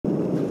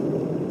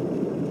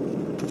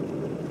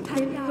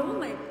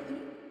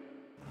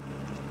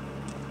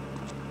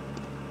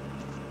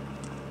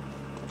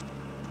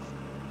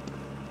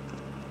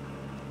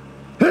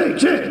Hey,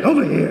 Jed,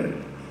 over here.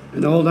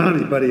 An old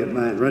army buddy of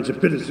mine runs a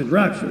business in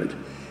Rockford.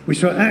 We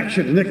saw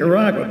action in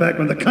Nicaragua back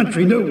when the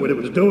country knew what it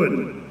was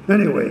doing.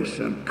 Anyway,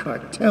 some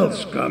cartel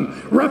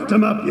scum roughed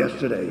him up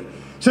yesterday.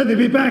 Said they'd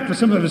be back for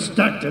some of his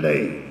stock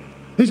today.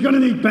 He's gonna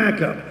need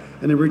backup,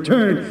 and in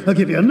return, he'll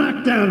give you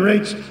knockdown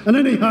rates on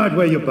any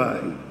hardware you buy.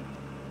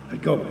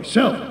 I'd go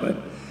myself, but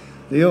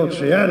the old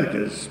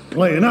sciatica's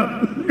playing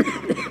up.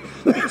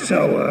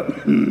 So,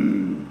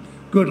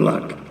 good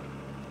luck.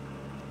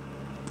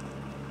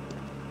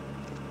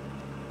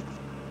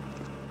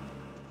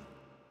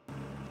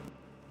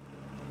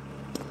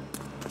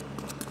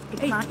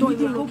 Hey, do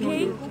you look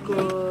okay?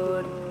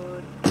 Good.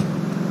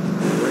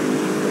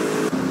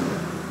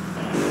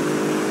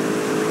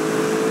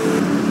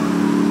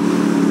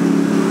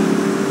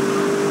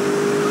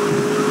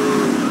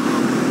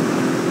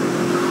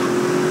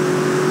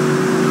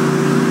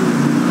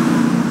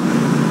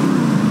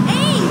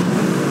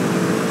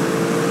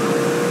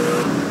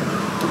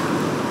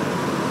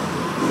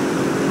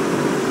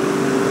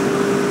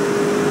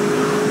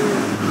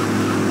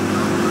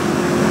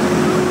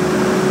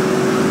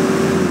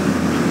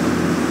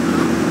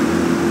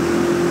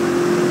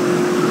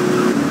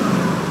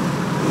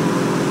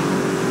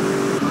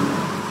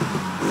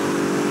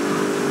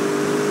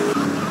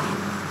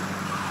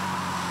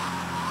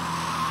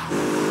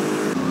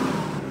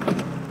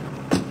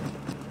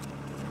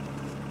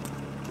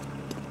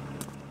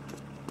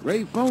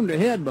 Ray phoned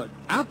ahead, but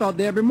I thought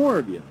there'd be more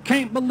of you.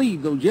 Can't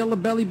believe those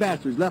yellow-belly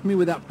bastards left me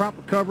without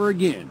proper cover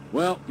again.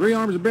 Well, 3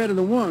 arms are better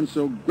than 1,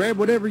 so grab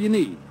whatever you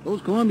need.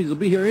 Those Colombians will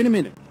be here any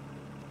minute.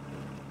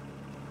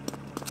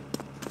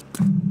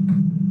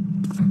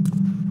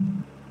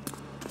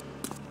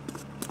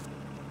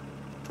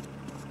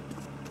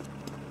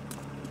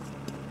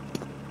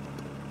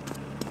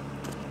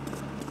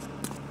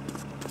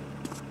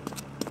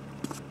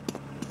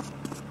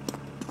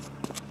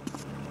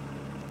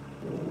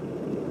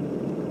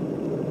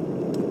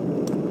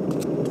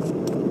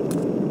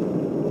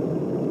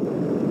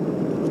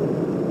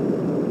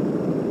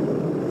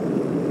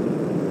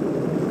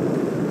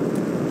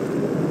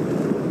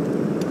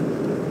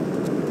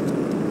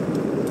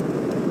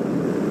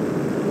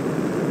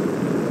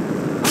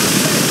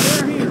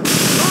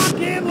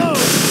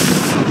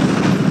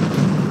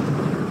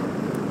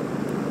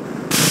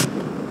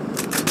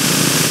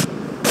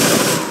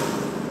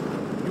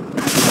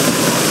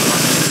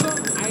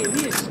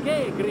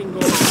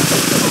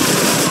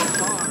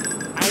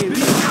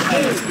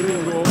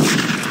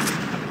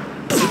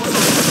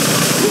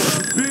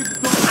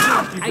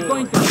 I'm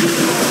going to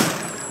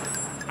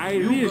I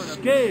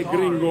risque,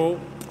 gringo.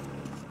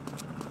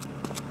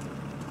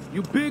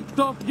 You big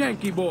tough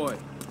Yankee boy.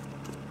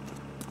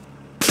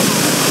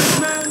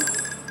 Man.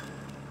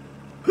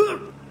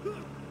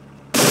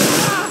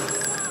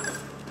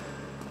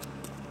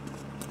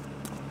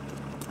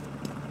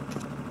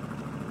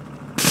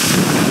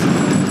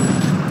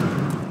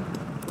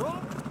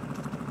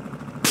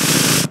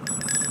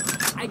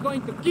 I'm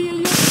going to kill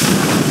you.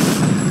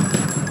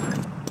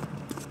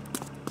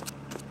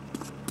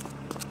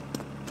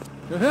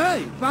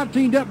 Hey, if I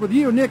teamed up with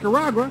you in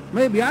Nicaragua,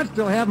 maybe I'd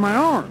still have my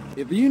arm.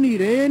 If you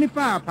need any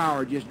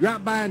firepower, just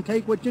drop by and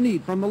take what you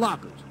need from the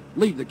lockers.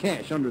 Leave the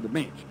cash under the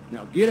bench.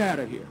 Now get out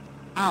of here.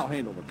 I'll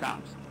handle the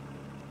cops.